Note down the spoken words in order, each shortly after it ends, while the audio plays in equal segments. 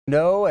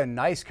Snow and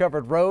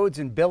ice-covered roads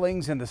in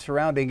Billings and the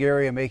surrounding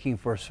area, making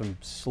for some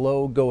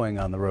slow going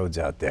on the roads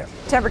out there.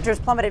 Temperatures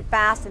plummeted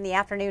fast in the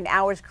afternoon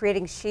hours,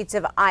 creating sheets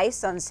of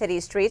ice on city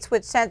streets,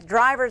 which sent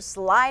drivers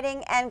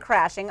sliding and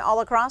crashing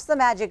all across the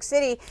Magic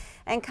City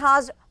and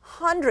caused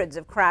hundreds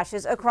of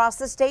crashes across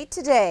the state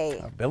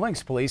today.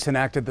 Billings police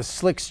enacted the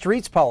Slick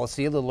Streets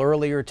policy a little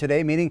earlier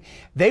today, meaning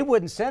they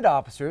wouldn't send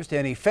officers to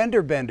any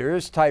fender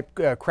benders type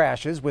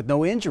crashes with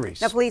no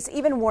injuries. Now, police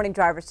even warning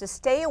drivers to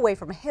stay away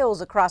from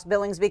hills across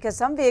Billings because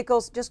some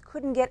vehicles just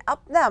couldn't get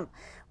up them.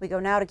 We go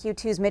now to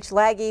Q2's Mitch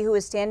Laggy, who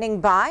is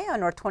standing by on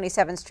North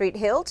 27th Street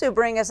Hill to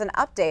bring us an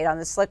update on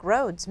the slick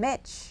roads.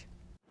 Mitch.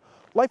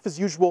 Life as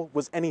usual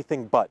was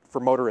anything but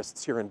for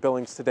motorists here in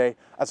Billings today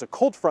as a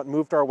cold front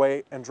moved our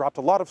way and dropped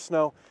a lot of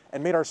snow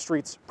and made our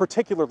streets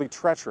particularly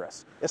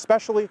treacherous,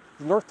 especially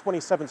the North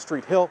 27th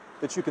Street Hill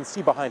that you can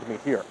see behind me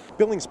here.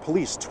 Billings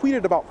police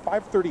tweeted about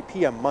 5:30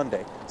 p.m.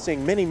 Monday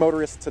saying many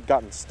motorists had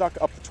gotten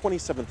stuck up the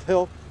 27th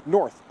Hill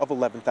north of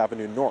 11th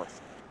Avenue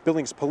North.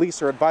 Billings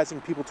police are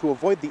advising people to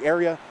avoid the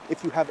area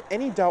if you have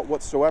any doubt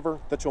whatsoever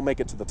that you'll make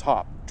it to the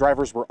top.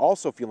 Drivers were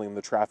also feeling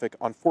the traffic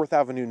on 4th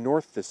Avenue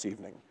North this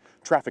evening.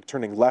 Traffic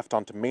turning left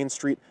onto Main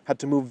Street had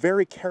to move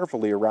very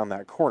carefully around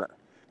that corner,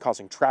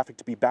 causing traffic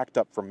to be backed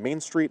up from Main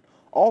Street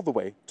all the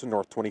way to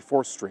North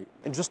 24th Street.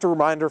 And just a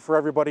reminder for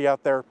everybody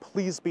out there,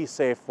 please be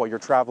safe while you're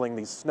traveling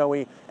these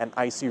snowy and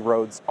icy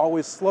roads.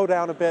 Always slow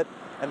down a bit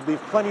and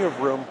leave plenty of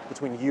room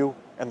between you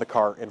and the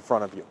car in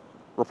front of you.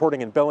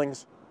 Reporting in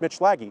Billings, Mitch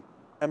Laggy,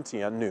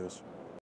 MTN News.